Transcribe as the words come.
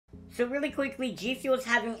So really quickly, G Fuel's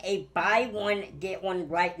having a buy one get one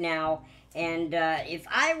right now, and if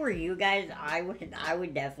I were you guys, I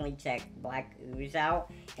would definitely check Black Ooze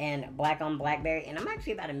out and Black on Blackberry, and I'm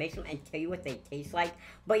actually about to mix them and tell you what they taste like.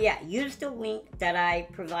 But yeah, use the link that I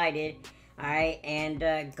provided, all right,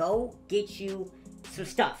 and go get you some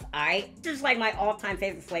stuff, all right. This is like my all-time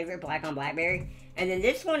favorite flavor, Black on Blackberry, and then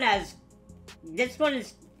this one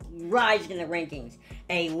is rising in the rankings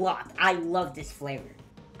a lot. I love this flavor.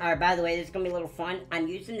 Alright, by the way, this is going to be a little fun. I'm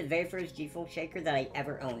using the very first G Fuel shaker that I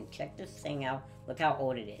ever owned. Check this thing out. Look how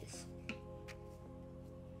old it is.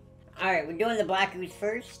 Alright, we're doing the Black Ooze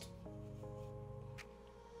first.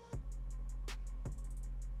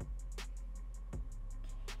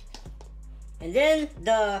 And then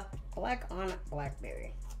the Black on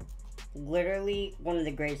Blackberry. Literally one of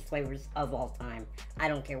the greatest flavors of all time. I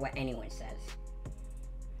don't care what anyone says.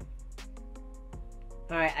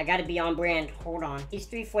 Alright, I gotta be on brand. Hold on. These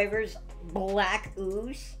three flavors, Black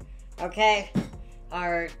Ooze, okay,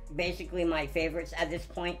 are basically my favorites at this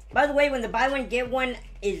point. By the way, when the buy one, get one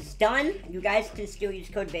is done, you guys can still use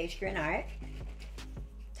code Bastrin, alright?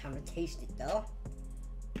 Time to taste it, though.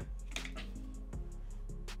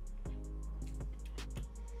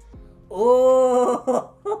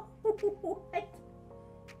 Oh! What?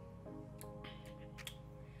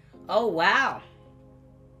 Oh, wow.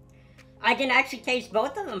 I can actually taste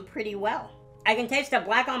both of them pretty well. I can taste the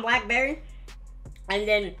Black on Blackberry, and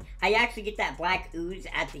then I actually get that Black Ooze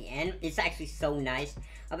at the end. It's actually so nice.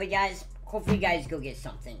 But guys, hopefully you guys go get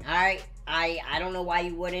something, alright? I don't know why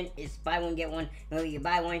you wouldn't. It's buy one, get one. Literally, you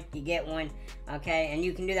buy one, you get one, okay? And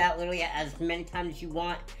you can do that literally as many times as you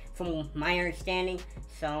want, from my understanding.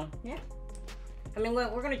 So, yeah. I mean,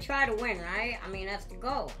 look, we're going to try to win, right? I mean, that's the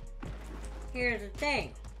goal. Here's the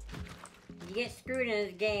thing. You get screwed in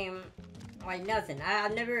this game like nothing.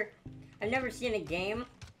 I've never seen a game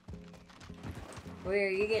where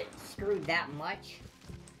you get screwed that much,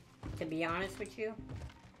 to be honest with you.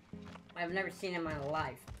 I've never seen in my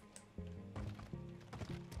life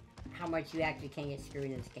how much you actually can get screwed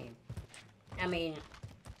in this game. I mean,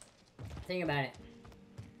 think about it.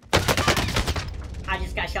 I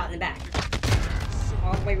just got shot in the back.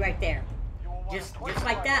 All the way right there. Just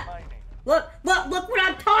like that. Look what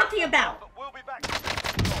I'm talking about!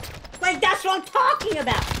 Like, that's what I'm talking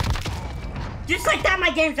about! Just like that, my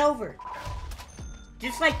game's over.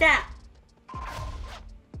 Just like that.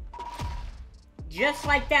 Just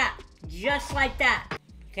like that. Just like that.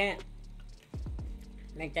 Can't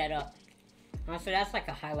make that up. Honestly, that's like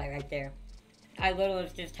a highlight right there. I literally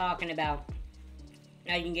was just talking about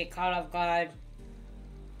how you can get caught off guard.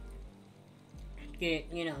 Get,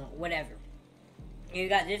 you know, whatever. You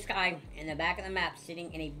got this guy in the back of the map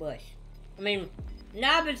sitting in a bush. I mean, it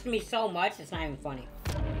happens to me so much, it's not even funny.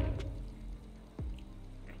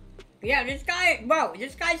 Yeah, this guy, bro,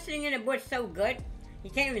 this guy's sitting in a bush so good, you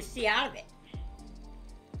can't even see out of it.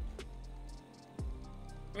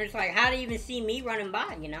 It's like, how do you even see me running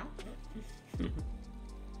by, you know?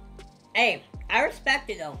 Hey, I respect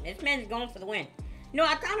it though. This man's going for the win. You know,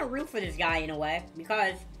 I kind of root for this guy in a way,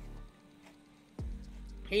 because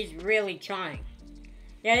he's really trying.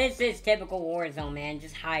 Yeah, this is typical Warzone, man.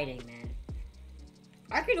 Just hiding, man.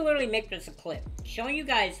 I could literally make this a clip. Showing you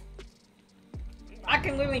guys. I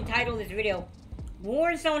can literally title this video,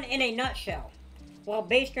 Warzone in a Nutshell. While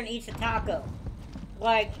Bastrin eats a taco.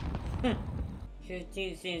 Like, should have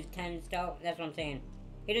seen 10 stealth. That's what I'm saying.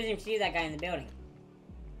 He doesn't even see that guy in the building.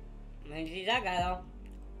 I mean, he sees that guy,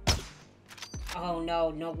 though. Oh,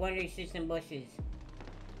 no. No wonder he sits in bushes.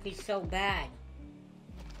 He's so bad.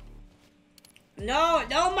 No,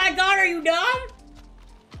 oh my god, are you dumb?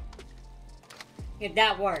 If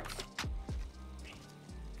that works.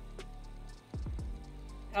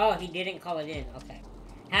 Oh, he didn't call it in, okay.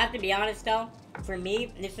 Have to be honest though, for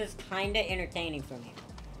me, this is kinda entertaining for me.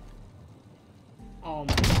 Oh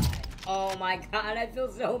my god. Oh my god, I feel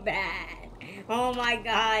so bad. Oh my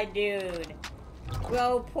god, dude.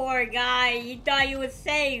 Bro, poor guy, you thought you was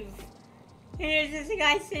safe. And there's this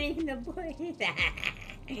guy sitting in the bush.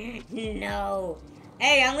 No.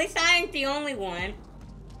 Hey, at least I ain't the only one.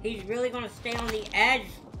 He's really gonna stay on the edge.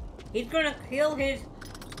 He's gonna kill his...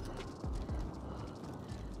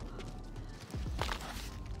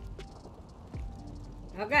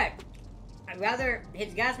 Okay. I'd rather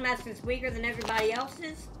his gas mask is weaker than everybody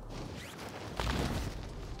else's.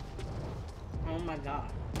 Oh my god.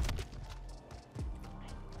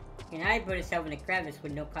 And now he put himself in a crevice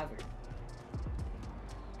with no cover.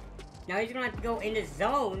 Now he's gonna have to go in the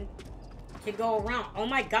zone to go around. Oh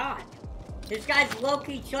my god. This guy's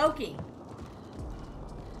low-key choking.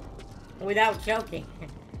 Without choking.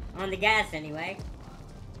 On the gas anyway.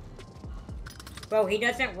 Bro, he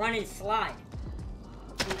doesn't run and slide.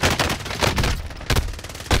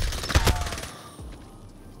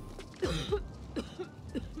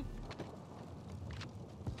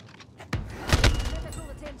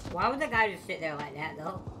 Why would the guy just sit there like that,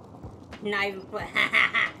 though? Not even put...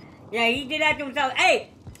 Yeah, he did that to himself. Hey,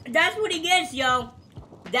 that's what he gets, yo.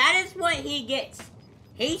 That is what he gets.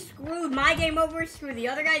 He screwed my game over, screwed the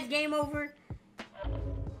other guy's game over.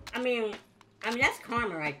 I mean, that's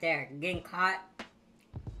karma right there. Getting caught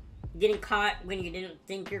when you didn't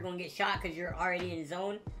think you're gonna get shot because you're already in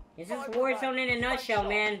zone. This is Warzone in a nutshell,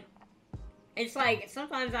 man. It's like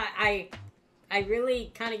sometimes I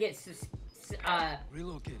really kind of get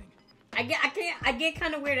relocating. I get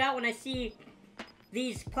kind of weirded out when I see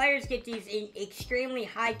these players get these extremely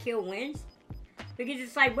high kill wins, because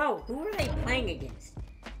it's like, bro, who are they playing against?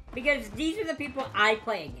 Because these are the people I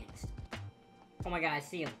play against. Oh my god, I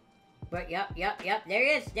see him. But yep, there he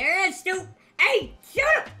is, Stoop. Hey, shoot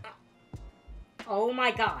him! Oh my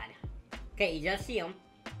god. Okay, you just see him.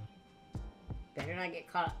 Better not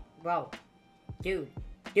get caught, bro. Dude,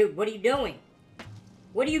 what are you doing?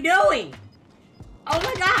 What are you doing? Oh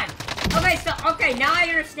my god. Okay, now I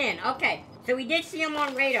understand. Okay, so we did see him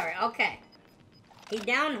on radar. Okay. He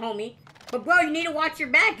down, homie. But bro, you need to watch your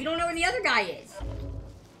back. You don't know where the other guy is.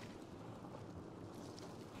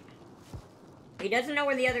 He doesn't know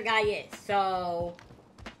where the other guy is, so...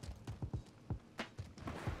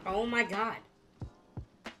 Oh my god.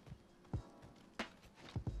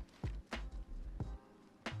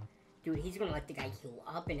 Dude, he's gonna let the guy heal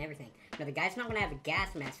up and everything. No, the guy's not gonna have a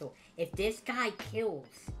gas mask, so if this guy kills...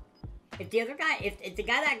 If the other guy, if the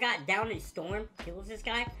guy that got down in Storm kills this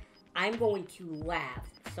guy, I'm going to laugh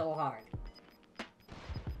so hard.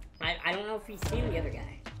 I don't know if he's seen the other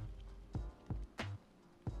guy.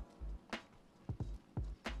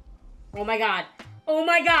 Oh my god. Oh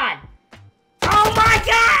my god. Oh my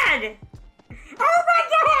god! Oh my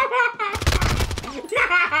god!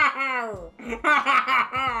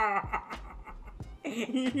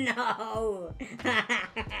 No!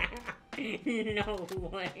 No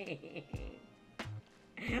way.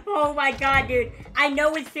 Oh my god, dude. I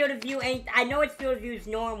know his field of view is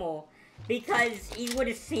normal because he would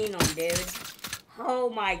have seen him, dude.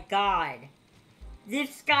 Oh my god.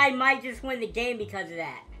 This guy might just win the game because of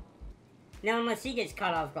that. Now, unless he gets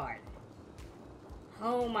caught off guard.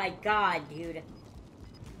 Oh my god, dude.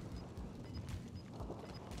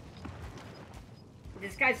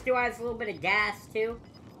 This guy still has a little bit of gas, too.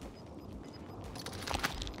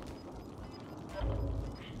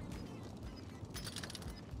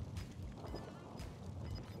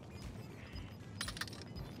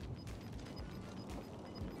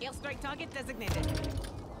 Airstrike target designated.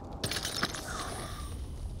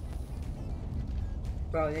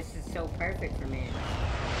 Bro, this is so perfect for me.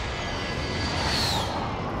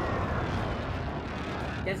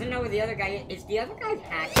 Doesn't know where the other guy is. Is the other guy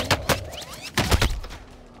hacking?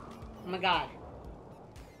 Oh my god.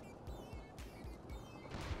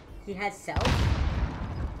 He has self?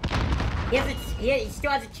 He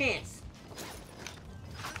still has a chance.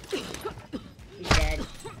 He's dead.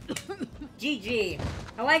 GG.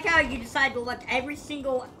 I like how you decide to look every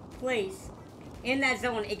single place in that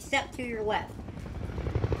zone except to your left.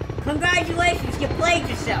 Congratulations, you played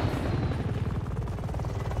yourself.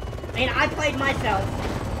 And I played myself,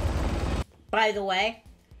 by the way.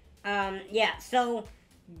 Yeah, so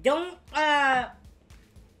don't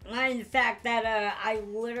mind the fact that I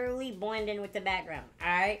literally blend in with the background,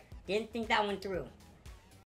 alright? Didn't think that one through.